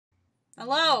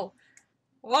Hello.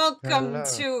 Welcome Hello.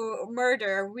 to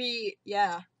murder.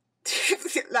 Yeah.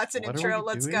 That's an What are intro. we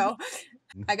Let's doing? go.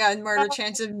 I got a murder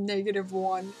chance of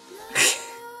 -1.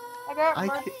 I got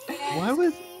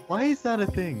murdered. Why is that a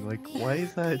thing? Like, why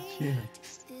is that a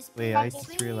chance? Wait, I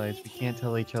just realized we can't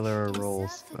tell each other our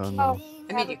roles. Oh no.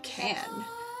 I mean, you can,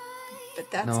 but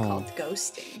that's No. called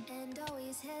ghosting.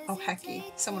 Oh hecky,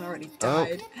 someone already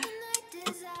died.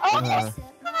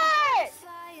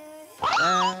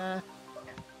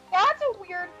 That's a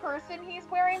weird person. He's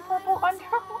wearing purple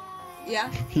underwear.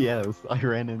 Yeah, Yes, I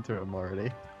ran into him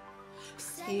already.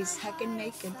 he's heckin'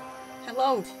 naked.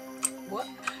 Hello. What?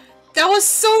 That was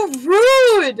so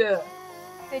rude!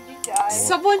 Did you die?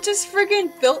 Someone just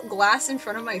friggin' built glass in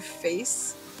front of my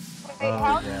face. Wait,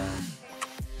 how? Yeah.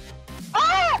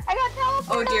 Ah! I got teleported!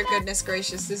 Oh dear goodness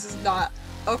gracious, this is not...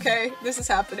 Okay, this is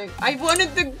happening. I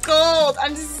wanted the gold!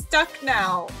 I'm stuck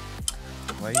now.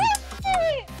 Why are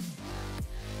you...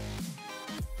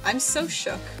 I'm so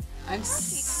shook. I'm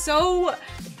so...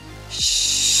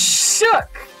 shook!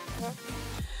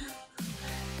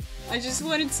 I just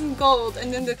wanted some gold,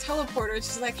 and then the teleporter is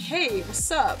just like, hey, what's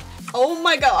up? Oh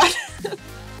my god!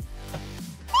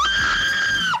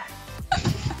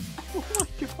 Oh my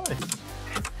god!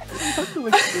 You have to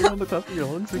like stay on the top of your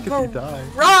lungs because you die.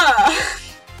 Bruh!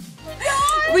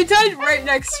 We died right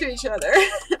next to each other.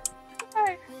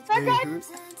 That guy me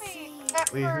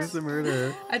at Wait, who's first. the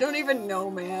murderer? I don't even know,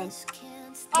 man.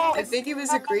 Oh, I think he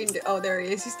was a green... Oh, there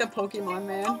he is. He's the Pokemon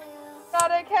man.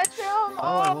 gotta catch him!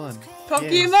 Oh, I won.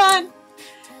 Pokemon!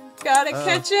 Gotta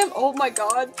catch him! Oh my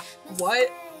god. What?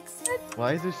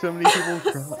 Why is there so many people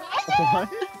crying?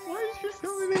 Why is there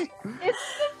so many? It's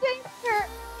the danger!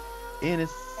 And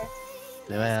it's...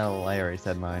 Well, I already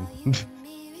said mine.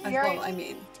 Well, I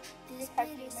mean...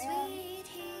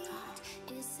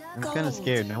 I'm kind of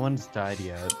scared. No one's died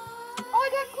yet. Oh, I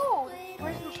got gold!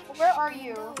 Where are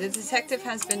you? The detective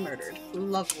has been murdered.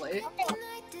 Lovely. Okay.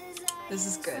 This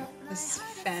is good. This is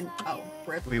Oh,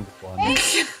 rip. We won.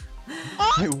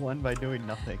 I won by doing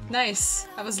nothing. Nice.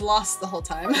 I was lost the whole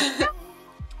time.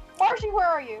 Marcy, where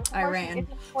are you? I Marcy, ran.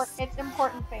 It's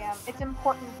important, fam. It's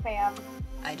important, fam.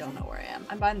 I don't know where I am.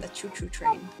 I'm on the choo-choo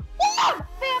train.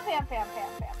 Fam! Fam.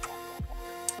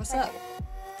 What's up?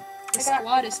 The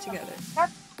squad is together.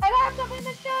 I got something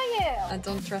to show you! I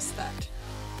don't trust that.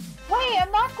 Wait,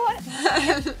 I'm not going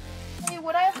to... Hey,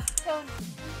 what I have to tell you...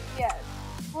 Yes.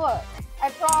 Look.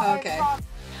 I Okay.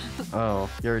 Oh,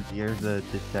 you're the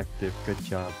detective. Good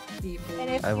job.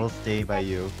 I will stay by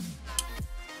you.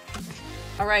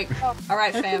 Alright.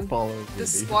 Alright, fam. Follow you The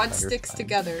squad entire sticks time.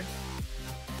 together.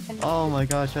 Oh my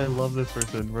gosh, I love this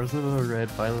person. Roses are red,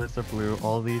 violets are blue.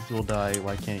 All these will die.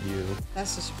 Why can't you?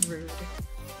 That's just rude.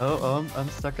 Oh, I'm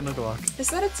stuck in a block. Is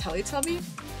that a Teletubby? Yeah,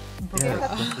 Bruh.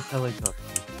 that's the Teletubby.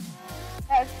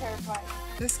 That's terrifying.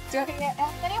 This Okay,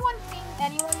 has anyone seen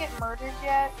anyone get murdered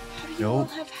yet? How do you all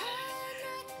have...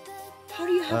 How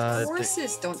do you have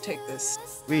horses? Don't take this.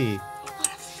 Wait, What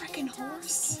a freaking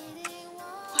horse.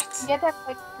 What? You get that for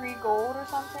like 3 gold or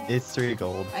something? it's 3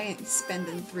 gold. I ain't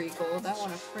spending 3 gold. I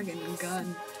want a friggin'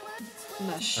 gun. I'm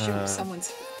gonna shoot someone's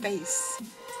face.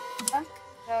 I'm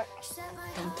stuck.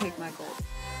 Don't take my gold.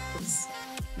 Please.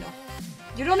 No.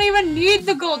 You don't even need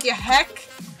the gold, you heck!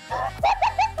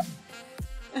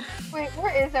 Wait,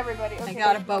 where is everybody? Okay, I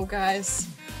got a bow, guys.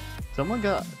 Someone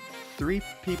got... 3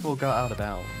 people got out of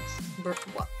bounds.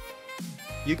 What?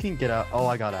 You can get out. Oh,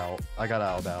 I got out. I got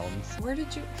out of bounds. Where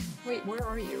did you... Wait, where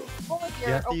are you? Over You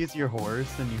here. have to use your horse,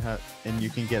 and you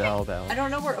can get out of bounds. I don't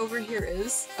know where over here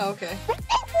is. Oh, okay.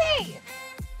 Hey!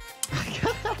 I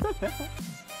got out of bounds.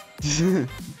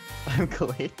 I'm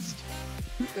glitched.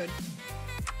 Good.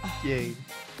 Yay.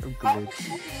 I'm I'm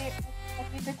glitched.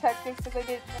 a detective because I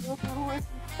didn't know who was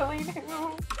killing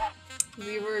who.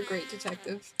 We were a great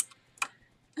detective.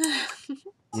 Yeah.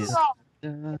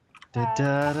 Oh, Da,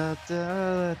 da, da,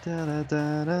 da, da, da, da, da,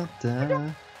 da, da,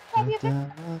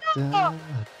 da, no!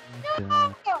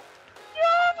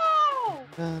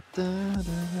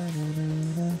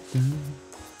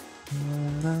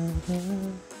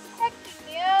 Heck,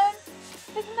 man!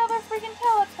 There's another freaking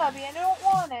Teletubby and I don't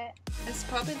want it. It's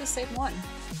probably the same one.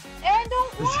 And I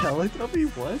don't The want it! Teletubby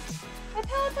what? The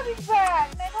Teletubby's back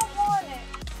and I don't want it.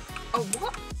 Oh,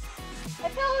 what? A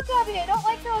Teletubby! I don't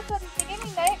like Teletubbies. They gave me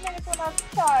nightmares when I was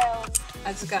a child.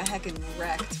 I just got heckin'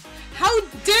 wrecked. How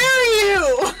dare you!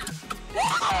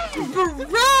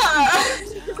 Bruh!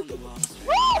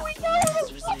 Woo! We got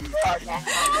it! now!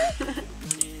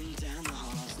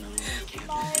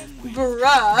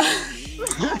 Bruh!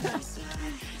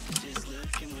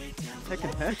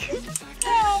 Heck.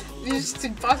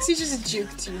 Foxy just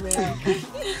juked you, man.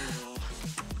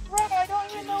 Right, I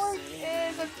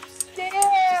the stairs.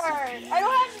 I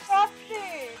don't have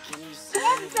nothing. I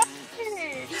have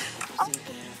nothing. I'm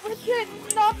legit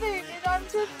nothing, and I'm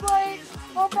just like,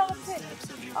 oh no,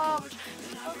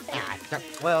 okay.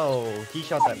 Whoa, he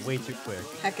shot that way too quick.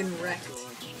 Heckin' wrecked.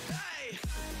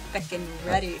 Heckin'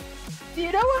 ready. Do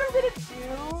you know what I'm gonna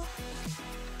do?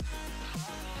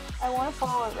 I want to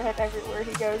follow Red everywhere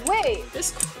he goes. Wait!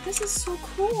 This is so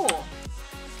cool.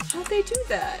 How'd they do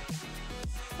that?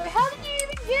 Wait, how did you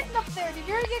even get up there? Did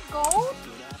you already get gold?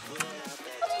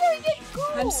 How did you already get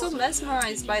gold? I'm so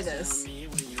mesmerized by this.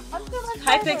 I'm so mesmerized.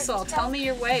 Hi Pixel, tell me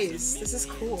your ways. This is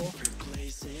cool.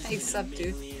 Hey, sup,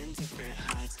 dude?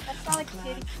 That's not like a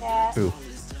kitty cat. Ooh.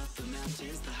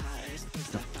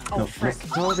 Oh, No, frick.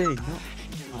 no, no, no.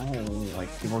 Oh, like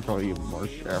people call you more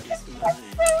chef.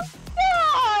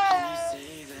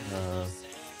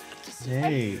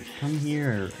 Hey, come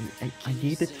here. I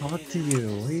need to talk to you.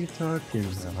 What are you talking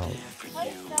about? What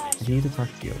is that? I need to talk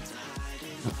to you.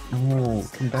 No,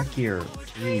 come back here,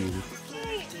 please.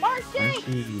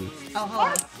 Marcy! Oh,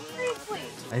 hello. Seriously!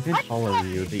 I've been following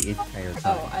you the entire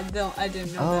time. Oh, I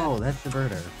didn't know Oh, that. that's the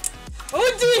birder.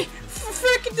 Oh, D!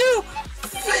 Frickin' do!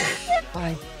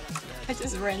 Bye. I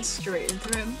just ran straight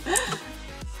into him.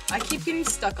 I keep getting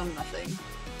stuck on nothing.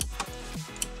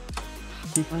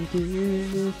 Keep on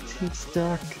getting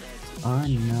stuck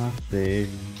on nothing.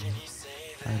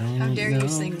 I don't know. How dare you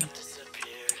sing?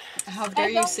 How dare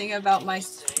you sing about my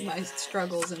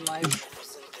struggles in life?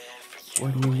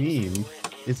 What do you mean?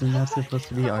 Isn't that supposed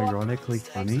to be ironically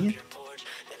funny?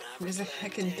 There's a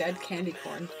heckin' dead candy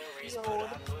corn.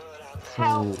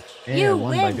 So, hey, I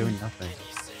won by doing nothing.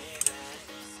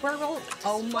 We're all—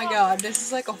 oh my god, this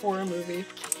is like a horror movie.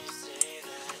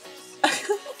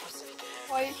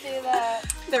 Why you say that?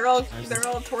 They're all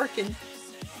twerking.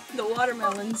 The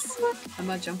watermelons. I'm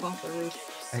gonna jump off the roof.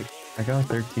 I got a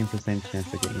 13%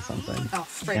 chance of getting something. Oh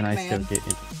frick, and I man. still get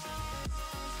it.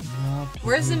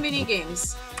 Where's the mini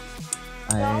games?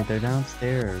 They're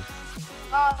downstairs.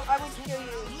 I would kill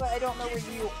you, but I don't know where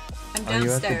you are. I'm Are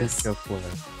you at the downstairs. disco floor?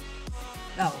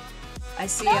 No. I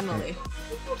see Emily.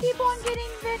 People keep on getting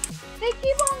this. They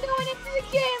keep on going into the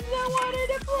games I wanted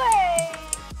to play.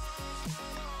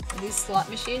 Are these slot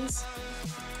machines?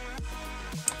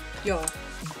 Yo,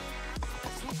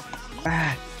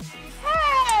 Ah!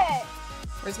 Hey!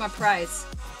 where's my prize?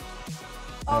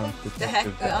 Oh, The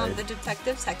heck, died. the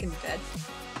detective's heckin' dead.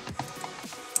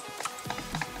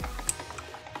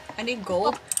 I need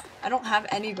gold. I don't have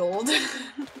any gold.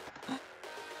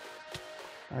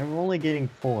 I'm only getting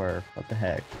 4. What the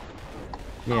heck?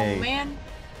 Yay. Oh man,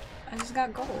 I just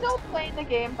got gold. still playing the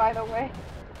game, by the way.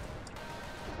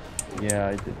 Yeah,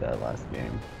 I did that last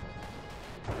game.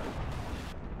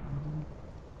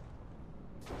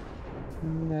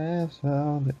 That's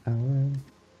all that I will.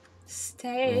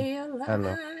 Stay alive.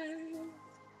 Hello.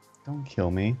 Don't kill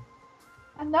me.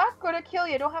 I'm not gonna kill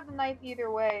you. I don't have the knife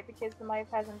either way because the knife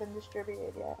hasn't been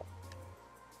distributed yet.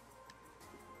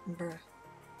 Bruh.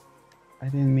 I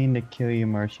didn't mean to kill you,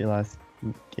 Marcy, last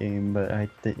game, but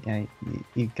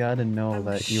you gotta know I'm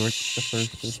that you were the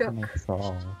first person I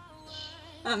saw.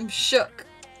 I'm shook.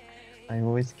 I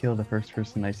always kill the first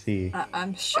person I see.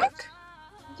 I'm shook.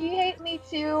 Do you hate me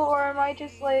too, or am I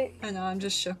just like... I know, I'm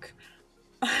just shook.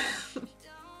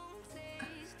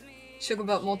 Shook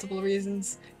about multiple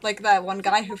reasons. Like that one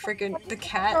guy who freaking— the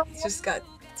cat just got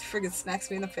friggin' smacks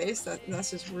me in the face.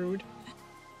 That's just rude.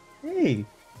 Hey!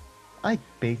 I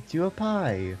baked you a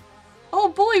pie! Oh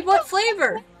boy, what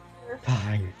flavor?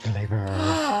 Pie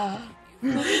flavor!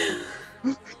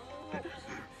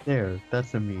 There,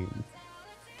 that's a meme.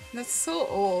 That's so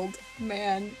old,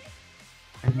 man.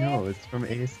 I know, it's from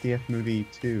ASDF movie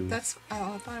 2. That's—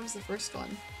 oh, I thought it was the first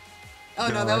one. Oh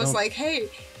No, no, that I was don't- like, hey,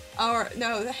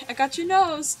 no, I got your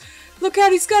nose. Look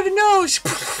out, he's got a nose.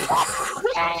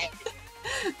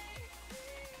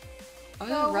 I'm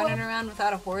just running around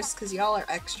without a horse because y'all are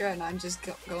extra and I'm just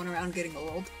going around getting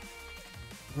old.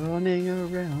 Running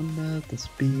around at the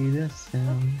speed of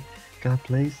sound. Got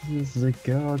places to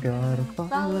go, gotta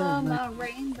follow my...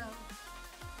 rainbow.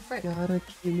 Frick. Gotta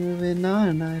keep moving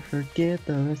on, I forget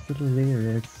the rest of the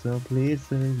lyrics, so please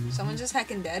say Someone just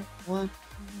heckin' dead. what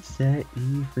set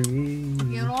you free.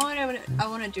 You know what I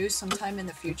want to do sometime in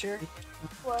the future?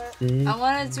 What? I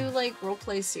want to do like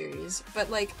roleplay series, but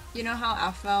like, you know how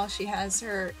Afmal, she has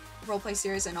her roleplay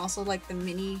series and also like the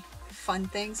mini fun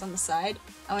things on the side?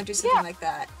 I want to do something like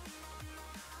that.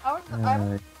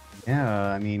 Yeah,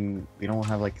 I mean, we don't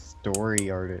have like story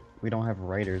art. We don't have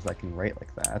writers that can write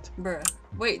like that. Bruh.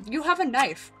 Wait, you have a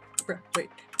knife. Bruh, wait.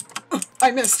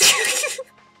 I missed.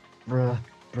 Bruh.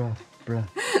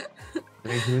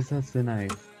 Wait, who's that's the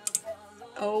knife?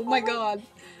 Oh my god.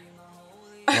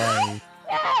 Why?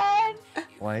 Dad!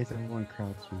 Why is everyone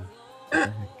crouching? What the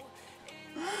heck?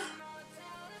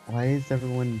 Why is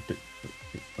everyone?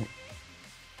 Oh.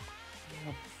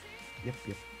 Yep.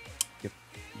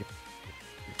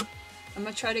 I'm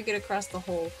gonna try to get across the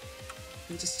hole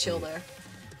and just chill there.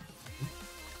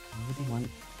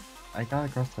 I got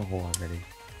across the hole already.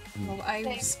 Well,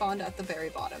 I spawned at the very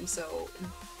bottom, so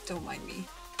don't mind me.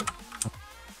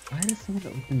 Why does someone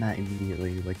open that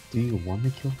immediately? Like, do you want to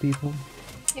kill people?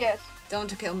 Yes.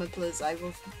 Don't kill me, please. I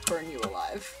will burn you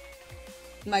alive.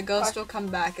 My ghost will come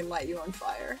back and light you on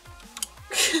fire.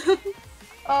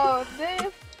 Oh,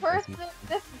 this person,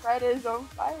 this bread is on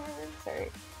fire.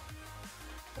 Sorry.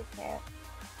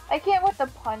 I can't with the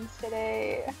puns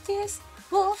today. This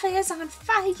wolf is on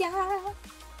fire!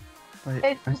 But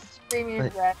It's screaming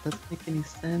bread. doesn't make any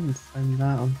sense. I'm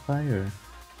not on fire.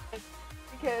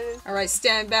 Because Alright,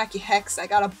 stand back, you hex. I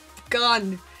got a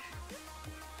gun.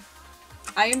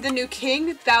 I am the new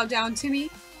king. Bow down to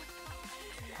me.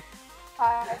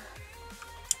 I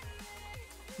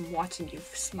I'm watching you,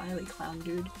 smiley clown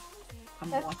dude.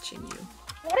 I'm watching you.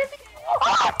 what is it?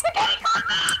 Oh, spaghetti corn!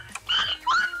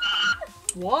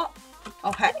 What?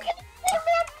 Oh heck. Candy corn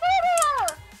man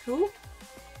murder! Who?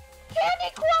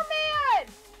 Candy corn man!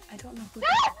 I don't know who.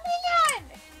 That man!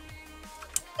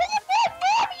 That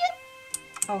man,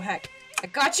 Oh heck. I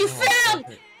got you, fam!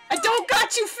 I don't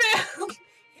got you, fam!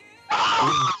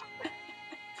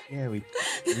 Yeah, we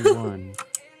won.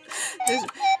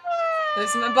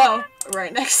 There's my bow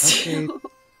right next to you.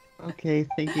 Okay,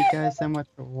 thank you guys so much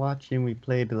for watching. We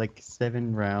played like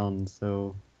 7 rounds,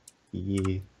 so yeah.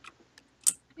 Do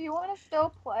you want to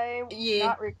still play? Yeah.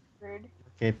 Not record.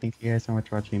 Okay, thank you guys so much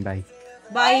for watching. Bye.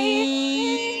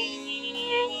 Bye!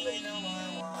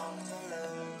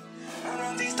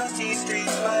 Around these dusty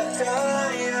streets,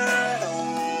 but